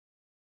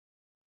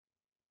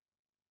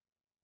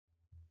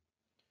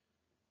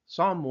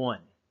Psalm 1.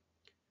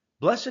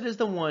 Blessed is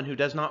the one who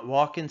does not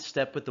walk in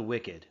step with the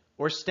wicked,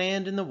 or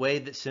stand in the way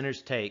that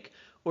sinners take,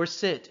 or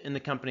sit in the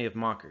company of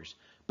mockers,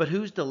 but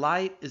whose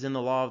delight is in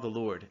the law of the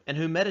Lord, and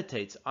who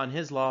meditates on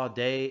his law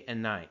day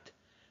and night.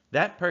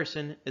 That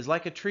person is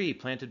like a tree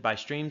planted by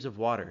streams of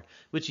water,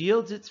 which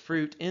yields its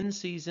fruit in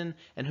season,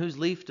 and whose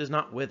leaf does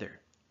not wither.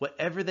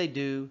 Whatever they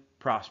do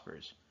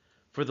prospers.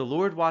 For the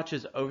Lord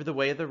watches over the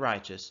way of the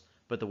righteous,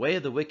 but the way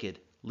of the wicked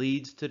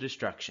leads to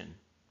destruction.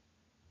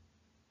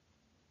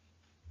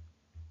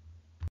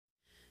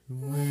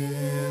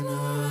 When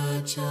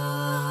a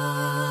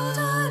child,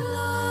 I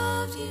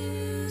loved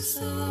you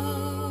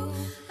so,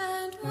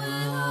 and when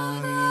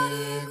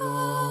I grew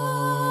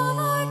old,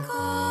 I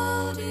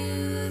called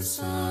you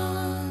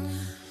son.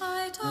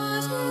 I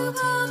taught you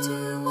how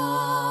to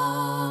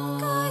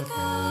walk, I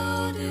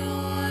held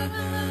your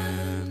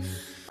hand.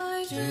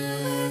 I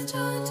drew with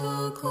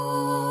gentle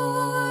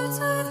cords,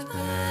 with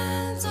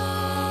bands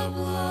of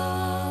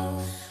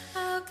love.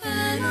 How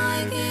can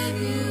I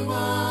give you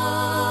up?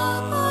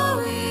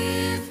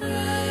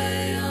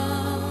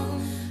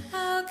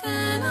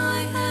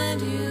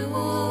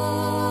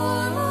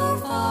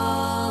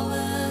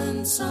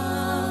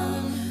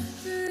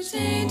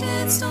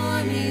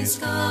 Stormy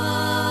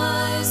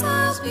skies,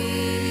 I'll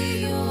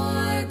be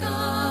your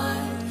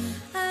guide,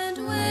 and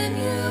when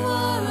you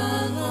are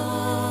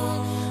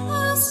alone,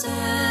 I'll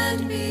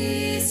stand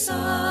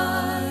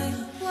beside.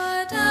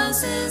 What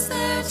else is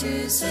there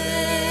to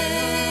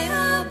say?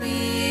 I'll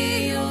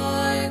be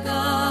your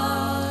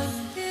God,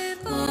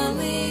 if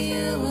only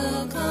you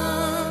will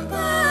come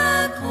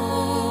back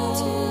home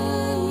to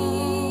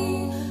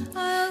me.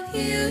 I'll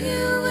heal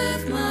you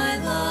with my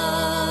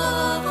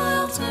love,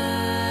 I'll turn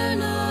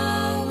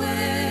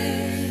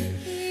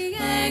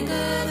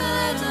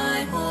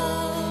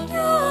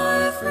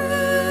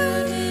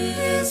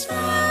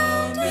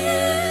found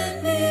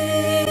in me.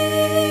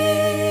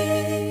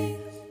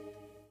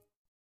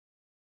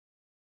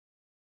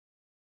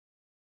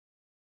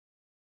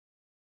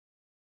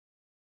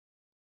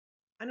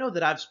 I know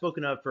that I've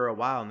spoken of for a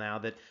while now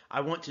that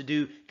I want to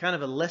do kind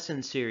of a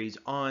lesson series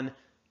on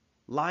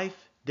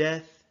life,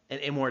 death,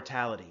 and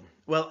immortality.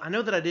 Well, I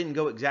know that I didn't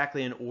go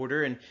exactly in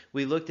order, and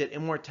we looked at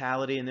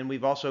immortality, and then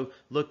we've also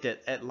looked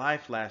at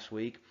life last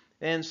week.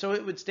 And so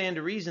it would stand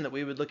to reason that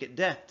we would look at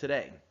death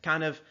today,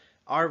 kind of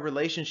our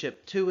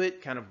relationship to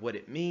it, kind of what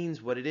it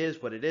means, what it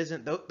is, what it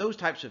isn't, those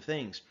types of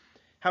things.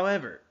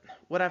 However,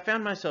 what I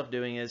found myself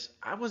doing is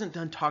I wasn't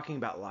done talking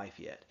about life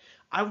yet.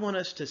 I want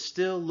us to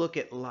still look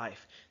at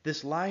life,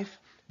 this life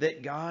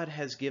that God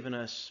has given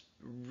us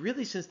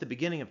really since the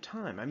beginning of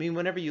time. I mean,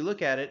 whenever you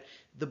look at it,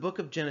 the book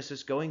of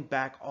Genesis, going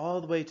back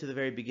all the way to the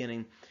very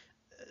beginning,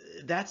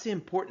 that's the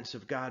importance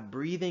of God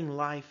breathing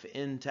life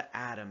into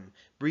Adam,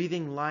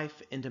 breathing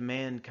life into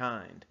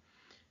mankind.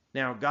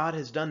 Now, God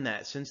has done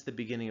that since the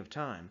beginning of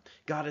time.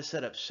 God has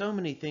set up so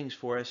many things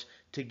for us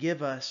to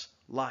give us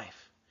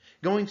life.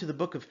 Going to the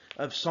book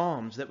of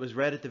Psalms that was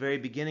read at the very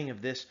beginning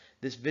of this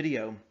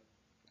video,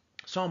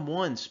 Psalm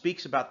 1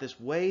 speaks about this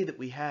way that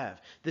we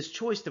have, this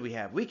choice that we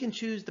have. We can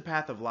choose the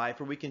path of life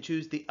or we can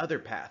choose the other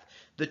path.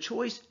 The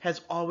choice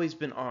has always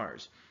been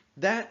ours.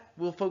 That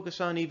we'll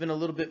focus on even a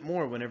little bit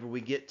more whenever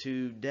we get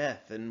to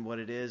death and what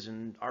it is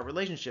and our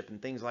relationship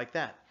and things like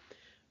that.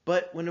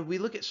 But when we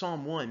look at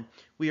Psalm 1,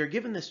 we are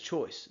given this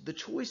choice. The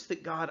choice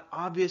that God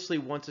obviously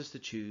wants us to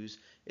choose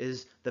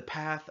is the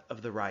path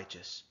of the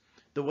righteous.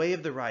 The way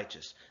of the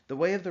righteous. The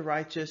way of the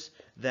righteous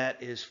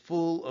that is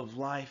full of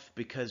life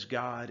because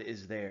God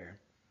is there.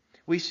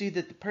 We see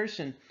that the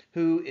person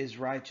who is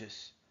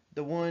righteous,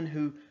 the one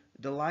who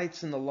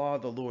delights in the law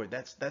of the Lord,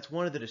 that's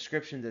one of the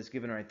descriptions that's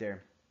given right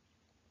there.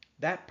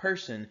 That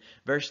person,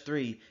 verse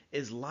 3,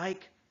 is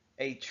like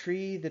a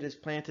tree that is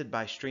planted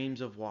by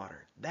streams of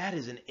water. That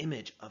is an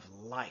image of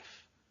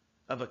life,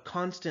 of a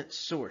constant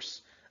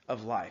source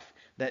of life.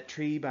 That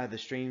tree by the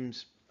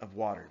streams of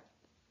water.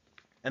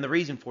 And the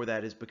reason for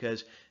that is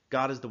because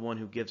God is the one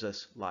who gives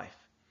us life.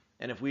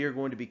 And if we are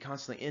going to be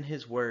constantly in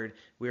His Word,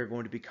 we are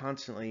going to be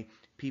constantly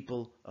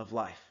people of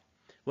life.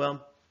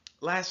 Well,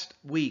 last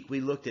week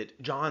we looked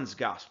at John's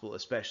Gospel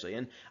especially.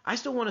 And I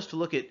still want us to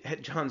look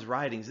at John's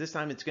writings. This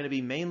time it's going to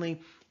be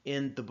mainly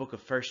in the book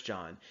of 1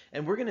 John.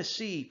 And we're going to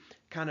see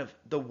kind of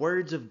the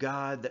words of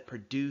God that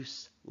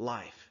produce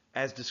life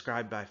as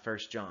described by 1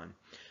 John.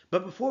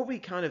 But before we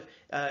kind of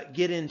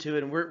get into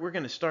it, and we're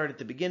going to start at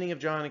the beginning of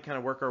John and kind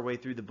of work our way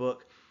through the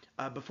book.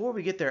 Before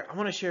we get there, I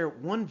want to share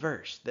one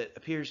verse that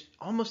appears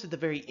almost at the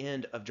very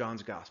end of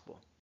John's Gospel.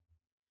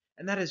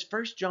 And that is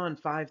 1 John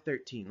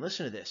 5:13.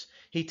 Listen to this.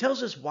 He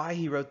tells us why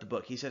he wrote the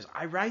book. He says,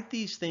 I write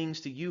these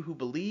things to you who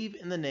believe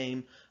in the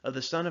name of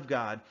the Son of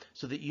God,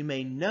 so that you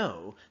may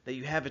know that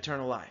you have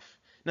eternal life.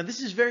 Now,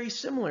 this is very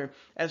similar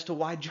as to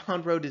why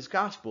John wrote his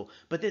gospel,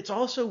 but it's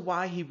also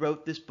why he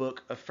wrote this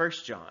book of 1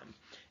 John.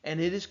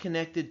 And it is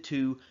connected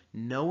to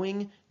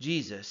knowing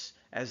Jesus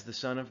as the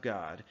Son of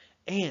God,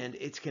 and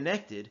it's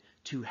connected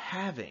to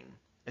having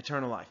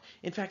eternal life.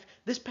 In fact,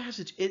 this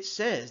passage, it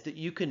says that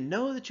you can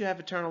know that you have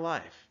eternal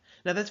life.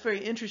 Now, that's very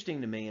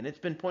interesting to me, and it's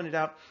been pointed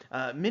out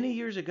many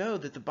years ago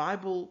that the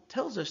Bible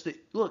tells us that,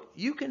 look,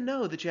 you can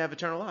know that you have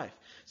eternal life.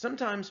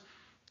 Sometimes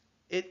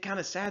it kind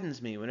of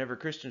saddens me whenever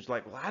Christians are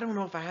like, well, I don't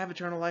know if I have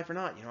eternal life or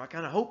not. I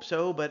kind of hope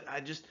so, but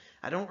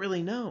I don't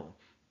really know.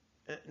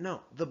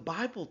 No, the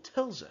Bible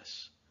tells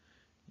us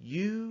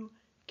you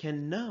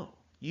can know.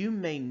 You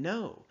may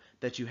know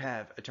that you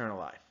have eternal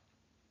life.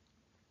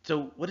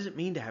 So what does it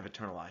mean to have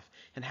eternal life?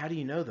 And how do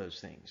you know those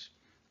things?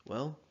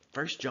 Well,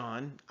 First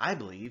John, I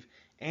believe,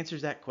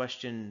 answers that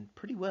question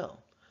pretty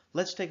well.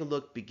 Let's take a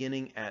look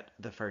beginning at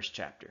the first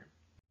chapter.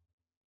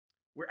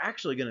 We're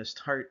actually going to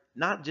start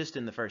not just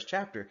in the first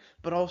chapter,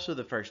 but also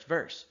the first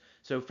verse.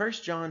 So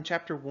First John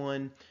chapter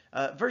 1,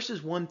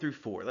 verses 1 through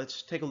 4.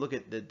 Let's take a look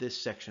at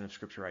this section of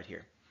scripture right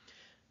here.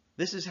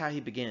 This is how he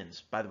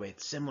begins. By the way,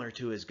 it's similar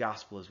to his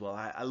gospel as well.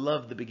 I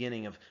love the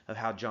beginning of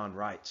how John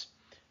writes.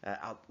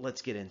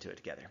 Let's get into it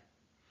together.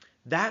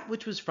 That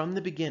which was from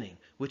the beginning,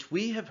 which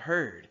we have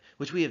heard,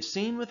 which we have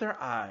seen with our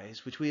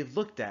eyes, which we have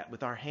looked at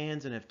with our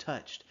hands and have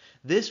touched,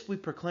 this we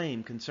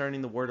proclaim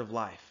concerning the word of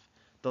life.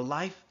 The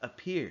life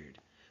appeared.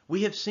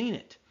 We have seen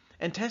it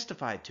and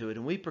testified to it,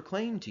 and we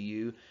proclaim to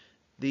you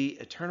the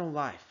eternal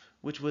life,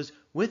 which was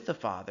with the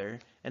Father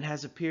and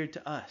has appeared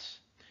to us.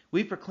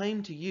 We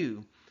proclaim to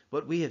you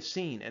what we have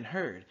seen and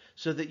heard,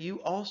 so that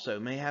you also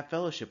may have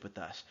fellowship with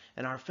us.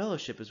 And our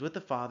fellowship is with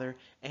the Father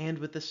and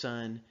with the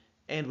Son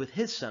and with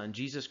his Son,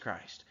 Jesus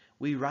Christ.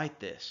 We write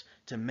this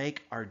to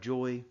make our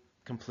joy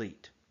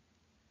complete.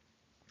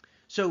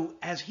 So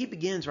as he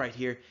begins right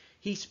here,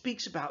 he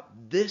speaks about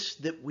this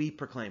that we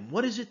proclaim.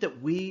 What is it that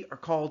we are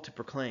called to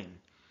proclaim?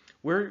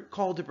 We're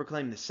called to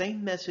proclaim the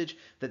same message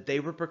that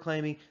they were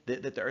proclaiming,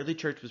 that the early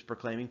church was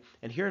proclaiming.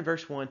 And here in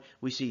verse 1,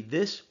 we see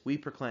this we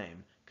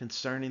proclaim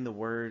concerning the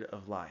word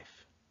of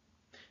life.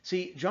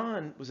 See,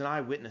 John was an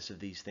eyewitness of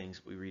these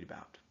things we read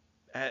about,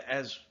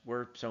 as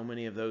were so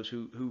many of those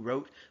who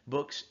wrote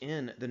books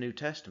in the New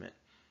Testament.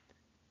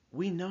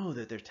 We know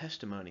that their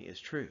testimony is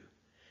true.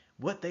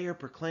 What they are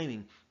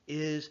proclaiming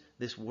is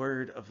this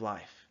word of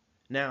life.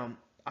 Now,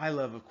 I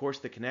love, of course,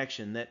 the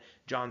connection that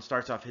John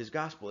starts off his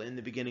gospel. In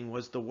the beginning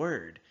was the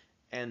Word.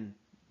 And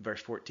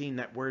verse 14,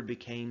 that Word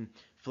became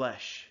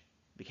flesh,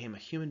 became a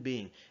human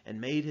being,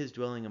 and made his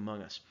dwelling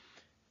among us.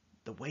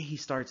 The way he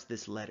starts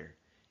this letter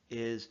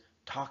is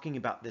talking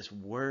about this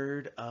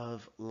word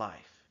of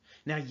life.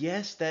 Now,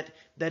 yes, that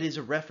is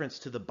a reference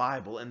to the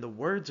Bible and the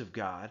words of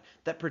God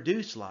that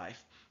produce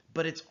life,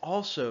 but it's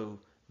also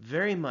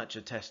very much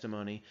a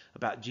testimony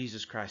about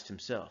Jesus Christ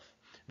himself.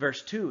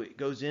 Verse 2, it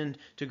goes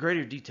into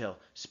greater detail,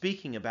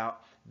 speaking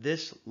about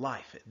this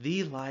life.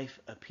 The life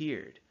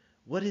appeared.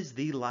 What is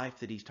the life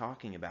that he's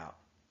talking about?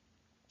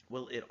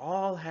 Well, it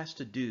all has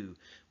to do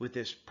with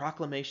this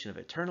proclamation of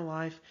eternal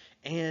life,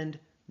 and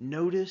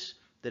notice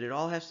that it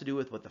all has to do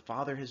with what the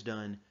Father has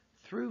done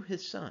through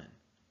his Son,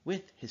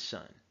 with his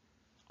Son.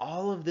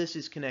 All of this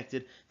is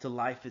connected to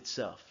life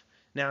itself.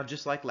 Now,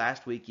 just like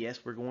last week, yes,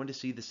 we're going to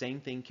see the same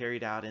thing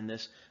carried out in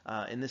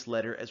this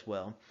letter as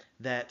well,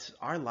 that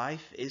our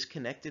life is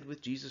connected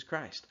with Jesus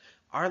Christ.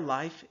 Our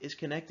life is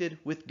connected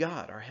with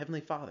God, our Heavenly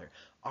Father.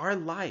 Our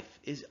life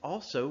is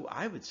also,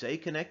 I would say,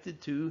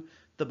 connected to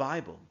the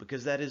Bible,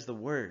 because that is the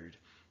Word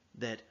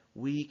that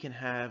we can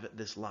have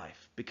this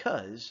life.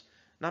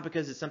 Not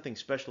because it's something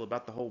special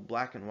about the whole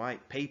black and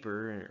white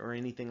paper or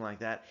anything like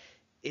that.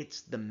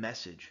 It's the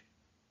message.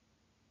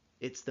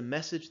 It's the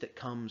message that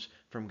comes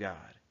from God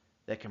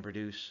that can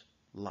produce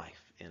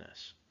life in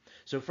us.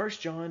 So 1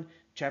 John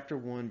chapter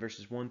 1,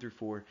 verses 1 through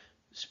 4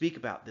 speak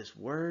about this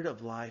word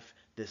of life,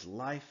 this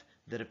life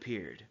that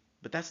appeared.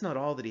 But that's not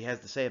all that he has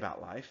to say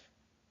about life.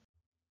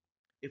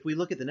 If we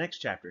look at the next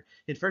chapter,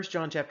 in 1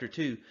 John chapter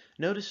 2,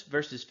 notice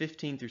verses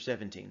 15 through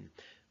 17.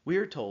 We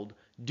are told,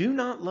 do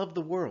not love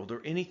the world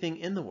or anything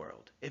in the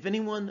world. If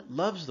anyone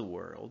loves the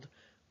world,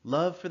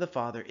 love for the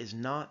Father is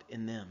not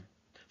in them.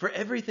 For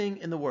everything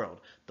in the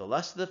world, the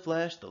lust of the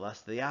flesh, the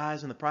lust of the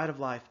eyes, and the pride of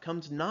life,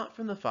 comes not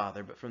from the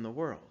Father, but from the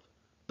world.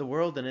 The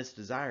world and its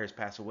desires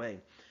pass away,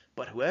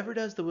 but whoever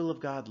does the will of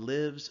God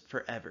lives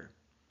forever.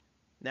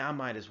 Now, I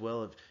might as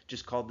well have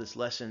just called this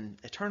lesson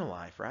eternal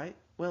life, right?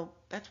 Well,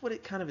 that's what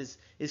it kind of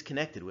is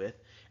connected with.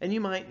 And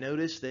you might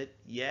notice that,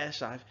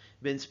 yes, I've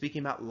been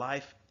speaking about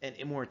life and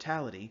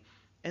immortality,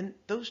 and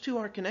those two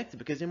are connected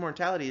because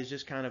immortality is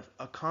just kind of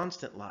a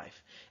constant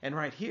life. And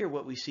right here,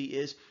 what we see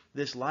is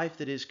this life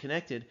that is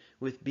connected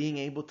with being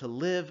able to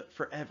live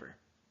forever.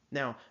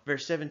 Now,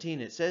 verse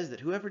 17, it says that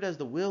whoever does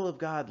the will of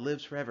God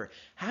lives forever.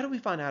 How do we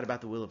find out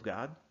about the will of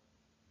God?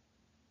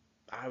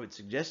 I would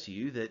suggest to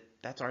you that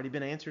that's already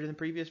been answered in the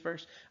previous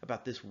verse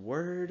about this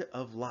word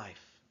of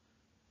life.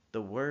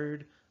 The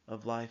word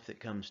of life that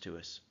comes to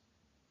us.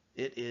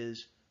 It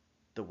is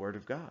the word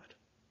of God.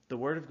 The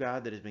word of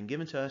God that has been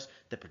given to us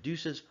that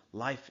produces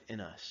life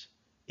in us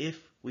if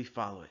we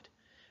follow it.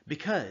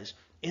 Because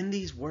in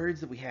these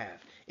words that we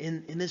have,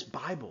 in this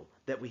Bible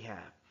that we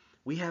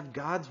have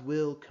God's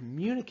will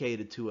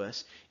communicated to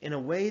us in a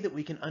way that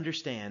we can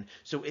understand.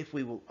 So if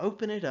we will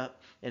open it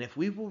up and if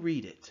we will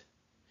read it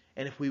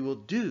and if we will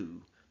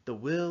do the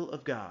will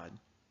of God,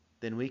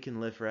 then we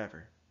can live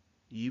forever.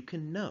 You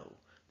can know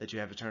that you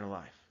have eternal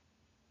life.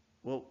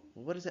 Well,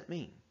 what does that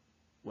mean?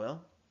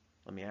 Well,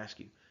 let me ask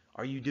you,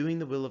 are you doing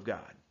the will of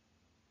God?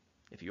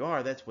 If you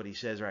are, that's what he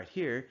says right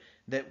here,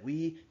 that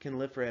we can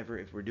live forever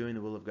if we're doing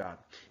the will of God.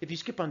 If you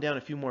skip on down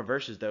a few more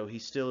verses, though, he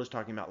still is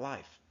talking about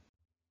life.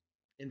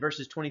 In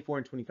verses 24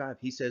 and 25,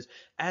 he says,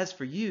 "As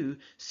for you,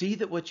 see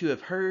that what you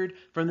have heard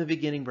from the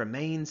beginning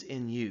remains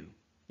in you.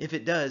 If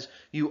it does,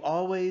 you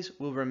always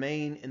will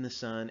remain in the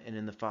Son and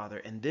in the Father.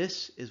 And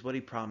this is what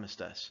he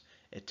promised us,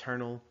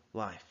 eternal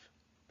life."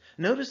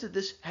 Notice that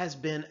this has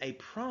been a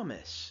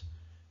promise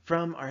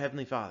from our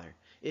Heavenly Father,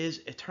 is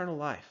eternal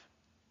life.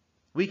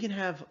 We can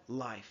have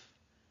life.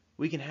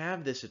 We can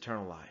have this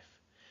eternal life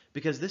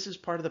because this is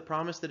part of the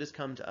promise that has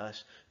come to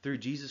us through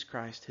Jesus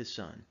Christ, his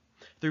Son.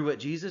 Through what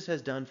Jesus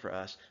has done for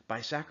us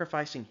by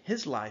sacrificing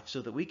his life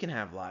so that we can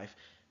have life,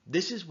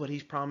 this is what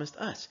he's promised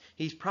us.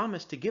 He's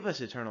promised to give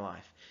us eternal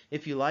life.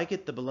 If you like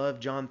it, the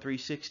beloved John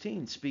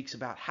 3:16 speaks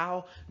about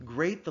how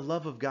great the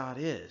love of God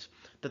is,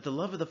 that the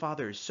love of the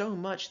Father is so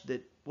much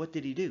that what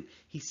did he do?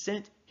 He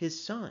sent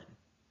his Son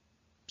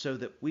so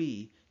that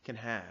we can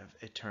have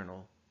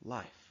eternal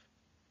life.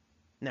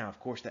 Now, of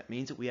course, that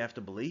means that we have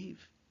to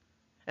believe.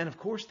 And of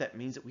course, that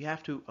means that we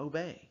have to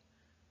obey.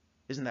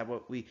 Isn't that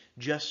what we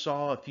just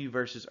saw a few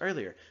verses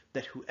earlier?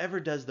 That whoever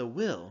does the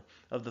will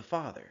of the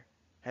Father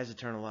has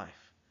eternal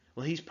life.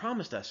 Well, he's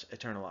promised us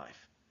eternal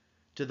life.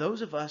 To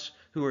those of us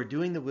who are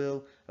doing the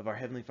will of our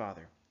Heavenly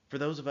Father, for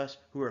those of us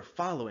who are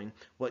following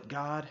what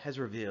God has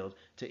revealed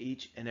to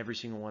each and every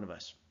single one of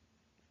us.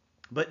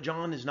 But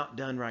John is not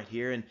done right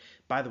here. And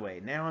by the way,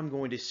 now I'm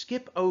going to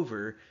skip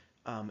over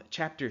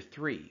chapter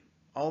 3.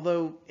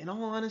 Although, in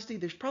all honesty,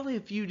 there's probably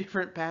a few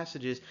different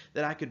passages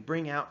that I could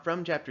bring out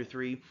from chapter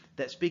 3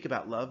 that speak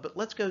about love. But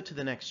let's go to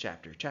the next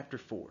chapter, chapter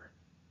 4.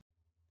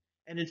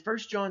 And in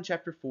 1 John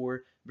chapter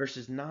 4,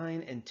 verses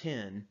 9 and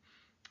 10,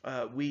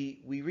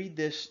 we read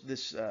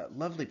this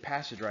lovely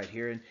passage right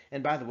here.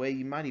 And by the way,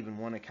 you might even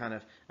want to kind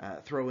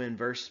of throw in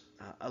verse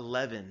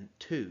 11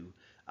 too.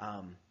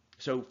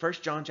 So 1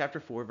 John chapter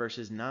 4,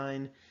 verses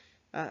 9,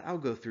 I'll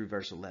go through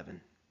verse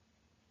 11.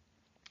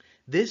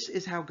 "This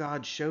is how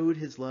God showed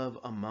his love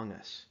among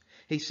us.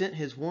 He sent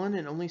his one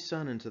and only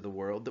Son into the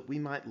world that we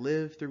might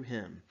live through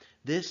him.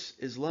 This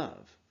is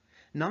love.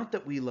 Not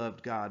that we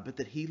loved God, but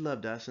that he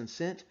loved us and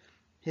sent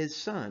his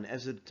Son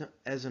as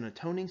an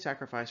atoning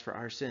sacrifice for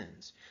our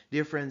sins.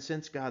 Dear friends,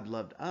 since God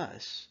loved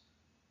us,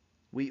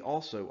 we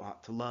also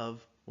ought to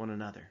love one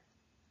another."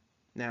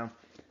 Now,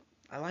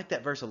 I like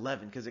that verse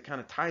 11 because it kind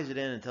of ties it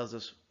in and tells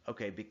us,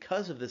 okay,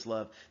 because of this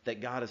love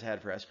that God has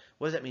had for us,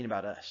 what does that mean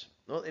about us?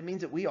 Well, it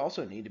means that we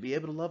also need to be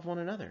able to love one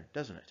another,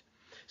 doesn't it?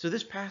 So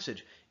this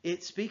passage,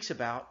 it speaks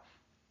about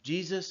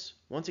Jesus,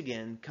 once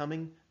again,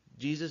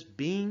 Jesus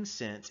being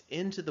sent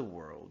into the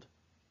world.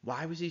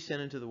 Why was he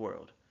sent into the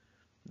world?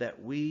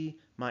 That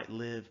we might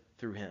live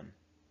through him.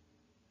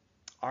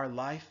 Our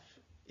life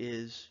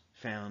is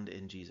found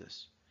in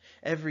Jesus.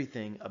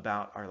 Everything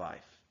about our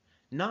life.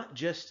 Not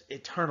just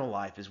eternal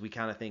life as we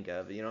kind of think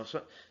of.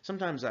 So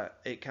sometimes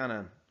it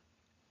kind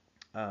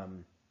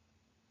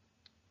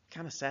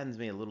of saddens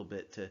me a little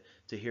bit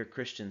to hear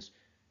Christians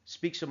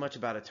speak so much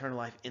about eternal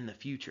life in the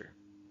future.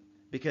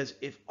 Because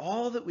if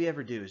all that we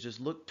ever do is just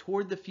look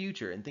toward the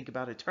future and think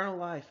about eternal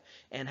life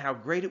and how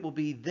great it will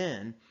be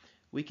then,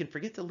 we can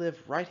forget to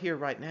live right here,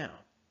 right now.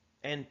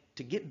 And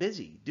to get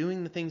busy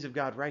doing the things of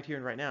God right here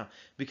and right now.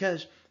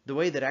 Because the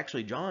way that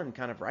actually John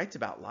kind of writes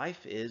about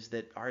life is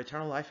that our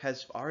eternal life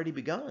has already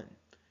begun.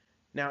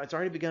 Now, it's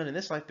already begun in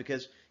this life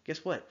because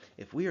guess what?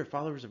 If we are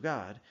followers of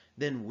God,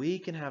 then we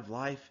can have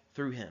life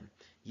through him.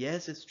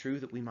 Yes, it's true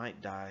that we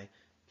might die,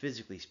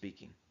 physically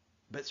speaking.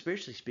 But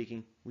spiritually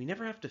speaking, we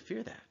never have to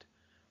fear that.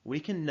 We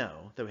can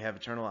know that we have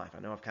eternal life. I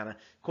know I've kind of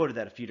quoted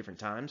that a few different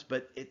times,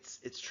 but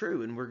it's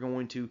true. And we're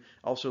going to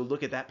also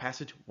look at that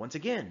passage once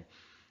again.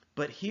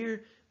 But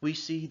here we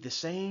see the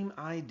same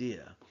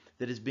idea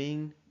that is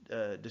being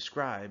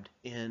described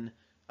in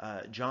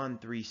John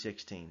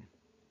 3:16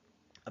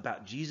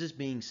 about Jesus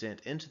being sent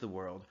into the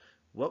world.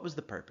 What was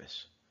the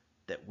purpose?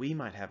 That we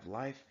might have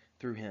life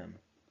through him.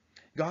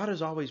 God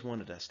has always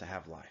wanted us to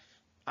have life.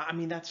 I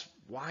mean, that's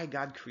why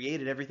God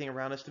created everything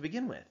around us to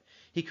begin with.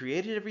 He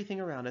created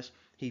everything around us.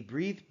 He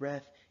breathed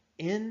breath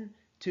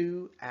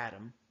into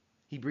Adam.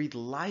 He breathed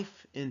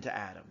life into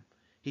Adam.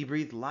 He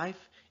breathed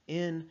life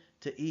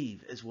into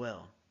Eve as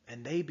well.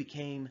 And they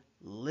became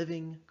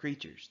living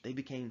creatures. They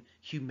became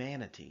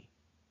humanity.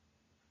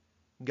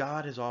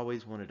 God has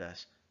always wanted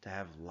us to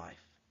have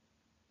life.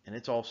 And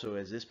it's also,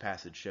 as this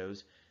passage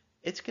shows,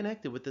 it's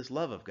connected with this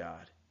love of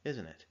God,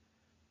 isn't it?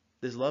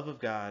 This love of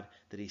God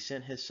that he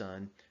sent his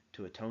Son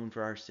to atone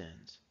for our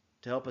sins,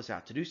 to help us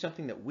out, to do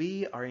something that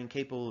we are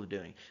incapable of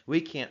doing.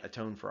 We can't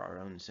atone for our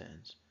own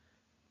sins.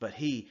 But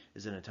he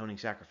is an atoning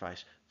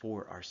sacrifice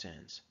for our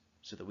sins,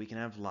 so that we can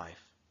have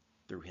life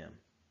through him.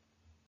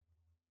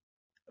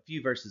 A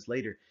few verses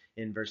later,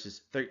 in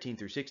verses 13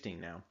 through 16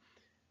 now,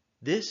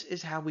 "This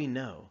is how we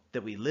know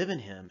that we live in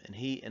him and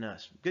he in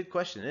us." Good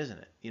question, isn't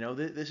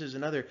it? This is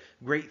another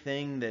great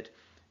thing that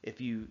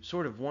if you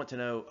sort of want to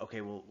know,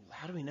 okay, well,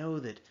 how do we know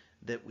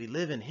that we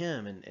live in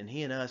him and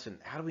he in us, and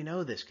how do we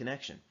know this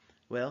connection?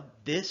 Well,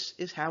 this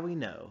is how we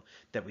know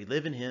that we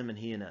live in him and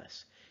he in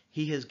us.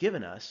 He has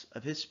given us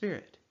of his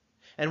Spirit.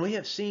 And we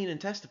have seen and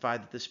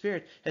testified that the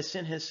Spirit has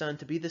sent his Son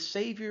to be the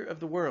Savior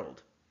of the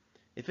world.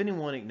 If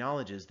anyone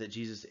acknowledges that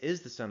Jesus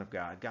is the Son of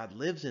God, God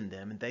lives in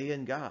them and they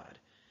in God.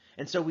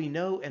 And so we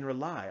know and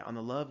rely on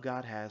the love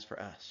God has for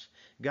us.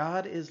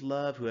 God is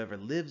love. Whoever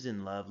lives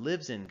in love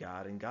lives in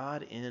God and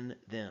God in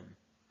them.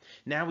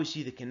 Now we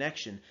see the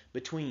connection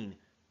between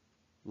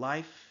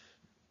life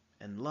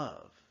and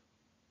love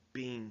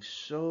being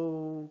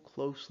so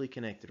closely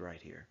connected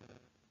right here.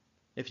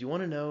 If you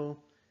want to know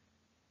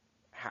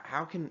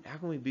how can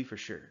we be for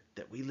sure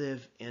that we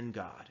live in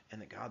God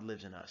and that God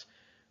lives in us?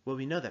 Well,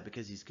 we know that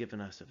because he's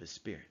given us of his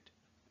Spirit.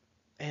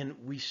 And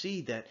we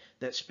see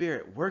that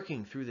Spirit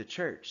working through the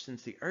church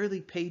since the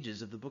early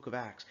pages of the book of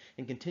Acts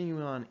and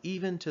continuing on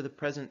even to the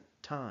present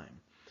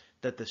time,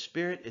 that the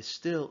Spirit is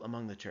still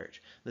among the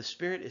church. The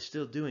Spirit is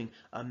still doing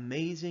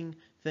amazing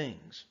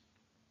things.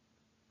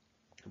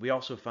 We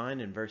also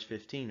find in verse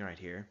 15 right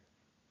here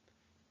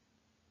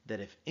that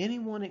if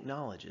anyone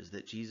acknowledges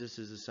that Jesus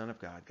is the Son of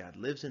God, God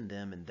lives in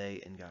them and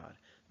they in God.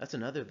 That's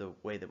another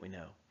way that we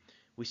know.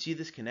 We see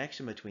this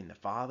connection between the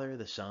Father,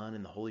 the Son,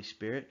 and the Holy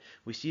Spirit.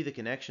 We see the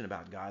connection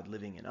about God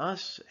living in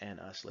us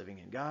and us living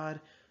in God.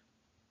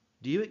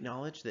 Do you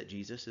acknowledge that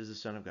Jesus is the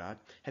Son of God?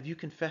 Have you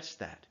confessed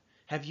that?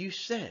 Have you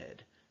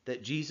said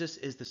that Jesus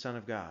is the Son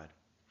of God?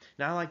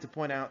 Now, I like to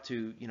point out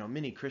to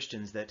many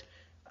Christians that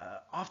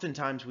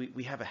oftentimes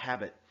we have a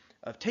habit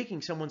of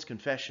taking someone's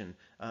confession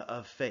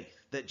of faith,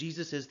 that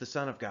Jesus is the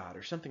Son of God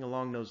or something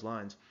along those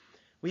lines.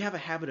 We have a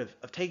habit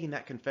of taking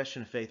that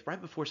confession of faith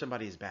right before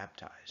somebody is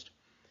baptized.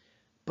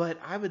 But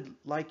I would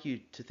like you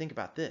to think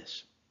about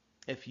this.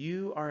 If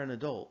you are an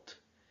adult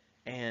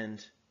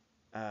and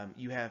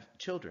you have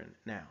children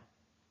now,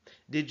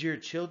 did your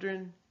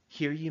children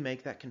hear you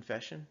make that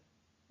confession?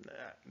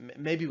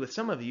 Maybe with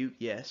some of you,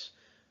 yes.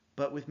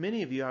 But with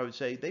many of you, I would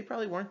say they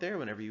probably weren't there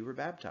whenever you were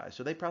baptized.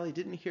 So they probably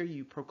didn't hear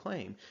you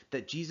proclaim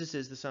that Jesus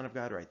is the Son of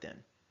God right then.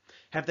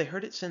 Have they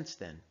heard it since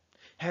then?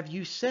 Have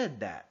you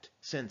said that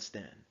since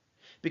then?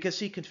 Because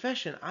see,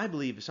 confession, I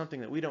believe, is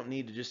something that we don't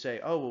need to just say,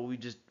 oh, well,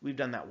 we've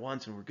done that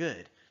once and we're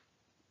good.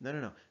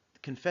 No.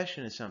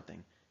 Confession is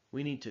something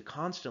we need to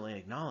constantly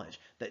acknowledge,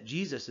 that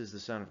Jesus is the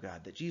Son of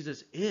God, that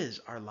Jesus is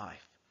our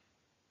life.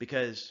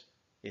 Because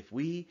if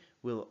we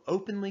will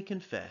openly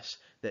confess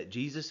that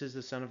Jesus is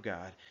the Son of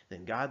God,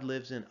 then God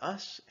lives in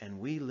us and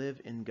we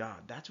live in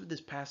God. That's what this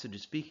passage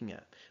is speaking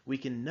of. We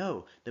can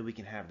know that we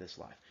can have this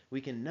life.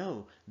 We can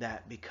know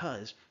that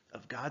because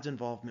of God's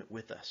involvement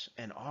with us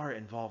and our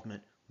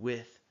involvement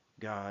with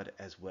God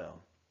as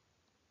well.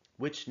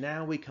 Which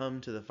now we come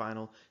to the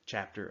final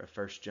chapter of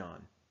 1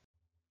 John.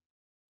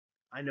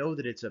 I know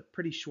that it's a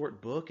pretty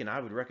short book, and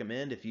I would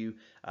recommend, if you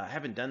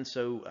haven't done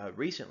so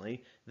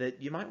recently,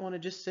 that you might want to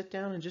just sit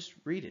down and just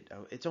read it.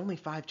 It's only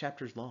 5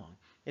 chapters long.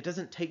 It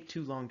doesn't take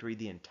too long to read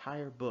the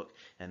entire book,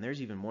 and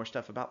there's even more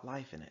stuff about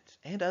life in it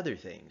and other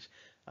things,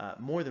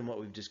 more than what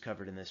we've just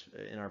covered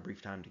in our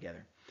brief time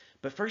together.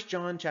 But 1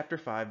 John chapter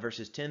 5,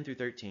 verses 10 through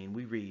 13,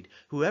 we read,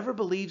 "Whoever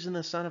believes in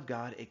the Son of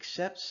God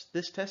accepts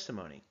this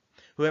testimony.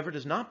 Whoever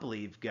does not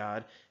believe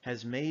God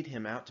has made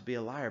him out to be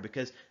a liar,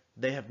 because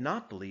they have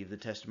not believed the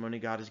testimony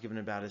God has given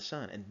about his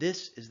Son. And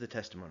this is the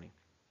testimony.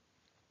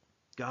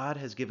 God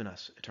has given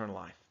us eternal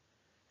life,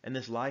 and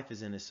this life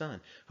is in his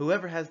Son.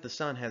 Whoever has the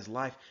Son has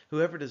life.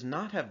 Whoever does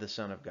not have the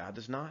Son of God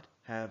does not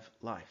have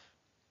life.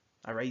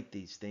 I write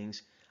these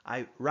things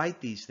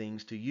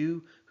to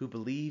you who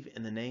believe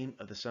in the name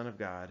of the Son of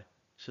God,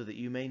 so that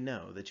you may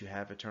know that you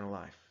have eternal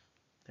life."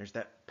 There's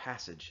that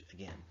passage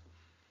again.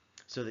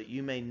 So that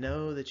you may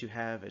know that you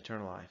have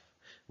eternal life.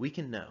 We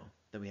can know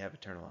that we have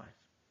eternal life.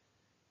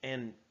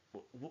 And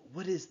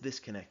what is this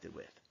connected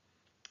with?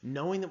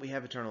 Knowing that we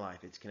have eternal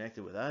life, it's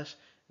connected with us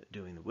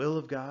doing the will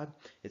of God.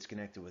 It's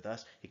connected with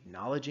us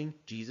acknowledging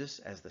Jesus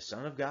as the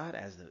Son of God,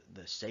 as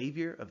the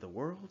Savior of the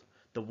world,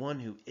 the one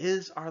who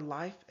is our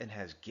life and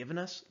has given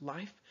us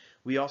life.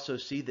 We also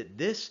see that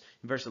this,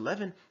 in verse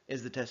 11,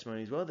 is the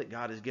testimony as well, that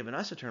God has given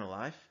us eternal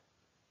life.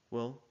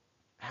 Well,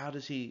 how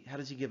does he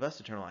give us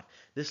eternal life?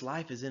 This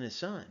life is in his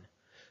Son.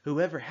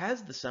 Whoever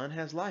has the Son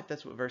has life.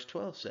 That's what verse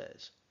 12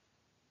 says.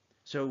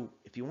 So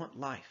if you want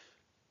life,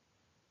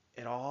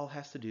 it all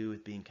has to do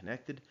with being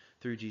connected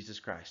through Jesus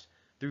Christ,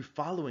 through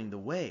following the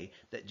way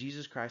that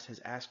Jesus Christ has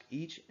asked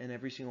each and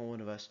every single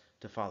one of us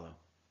to follow.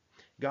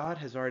 God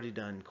has already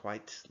done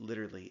quite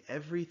literally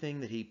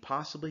everything that he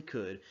possibly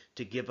could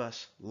to give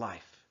us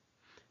life.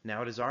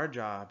 Now it is our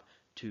job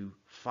to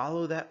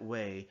follow that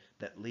way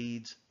that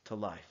leads to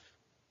life,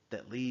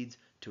 that leads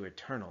to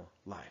eternal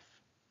life.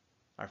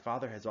 Our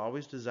Father has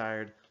always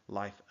desired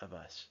life of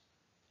us,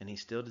 and he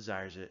still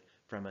desires it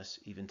from us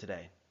even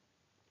today.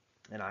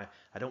 And I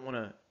don't want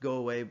to go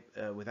away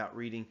without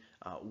reading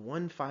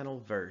one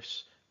final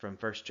verse from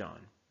 1 John.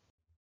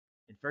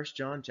 In 1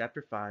 John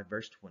chapter 5,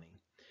 verse 20,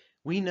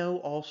 We know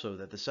also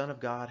that the Son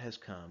of God has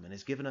come and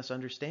has given us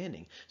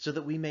understanding, so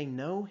that we may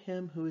know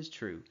him who is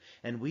true,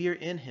 and we are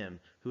in him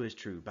who is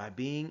true, by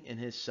being in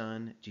his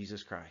Son,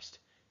 Jesus Christ.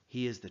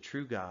 He is the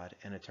true God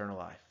and eternal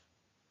life.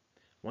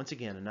 Once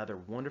again, another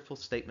wonderful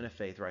statement of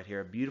faith right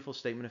here, a beautiful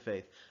statement of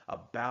faith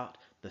about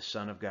the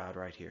Son of God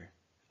right here,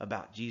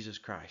 about Jesus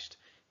Christ.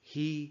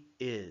 He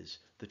is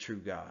the true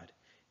God.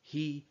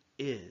 He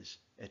is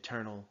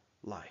eternal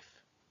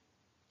life.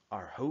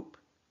 Our hope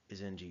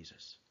is in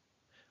Jesus.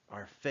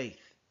 Our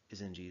faith is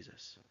in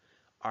Jesus.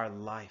 Our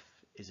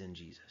life is in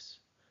Jesus.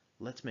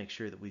 Let's make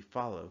sure that we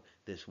follow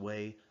this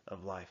way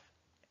of life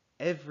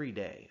every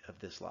day of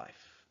this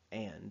life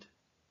and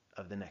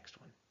of the next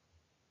one.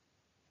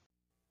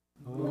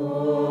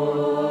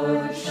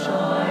 Lord,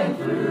 shine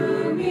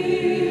through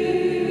me.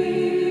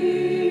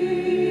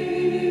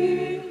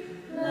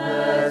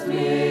 Let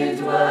me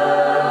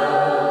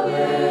dwell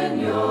in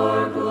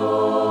your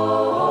glory.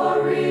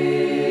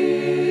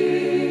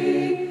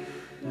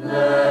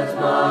 Let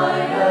my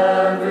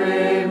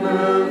every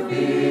move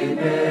be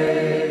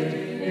made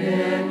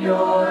in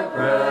your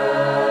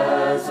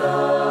presence.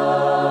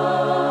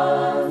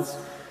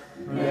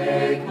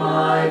 Make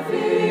my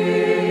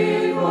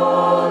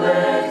feeble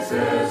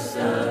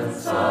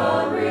existence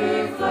a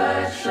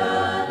reflection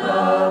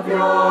of your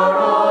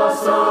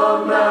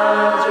awesome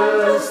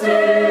majesty.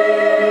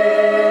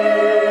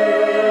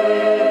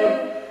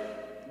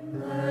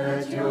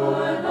 Let your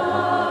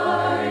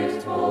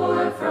light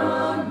pour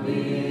from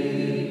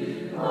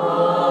me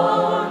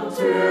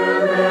unto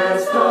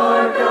this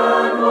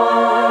darkened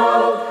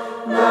world,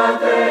 that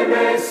they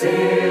may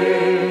see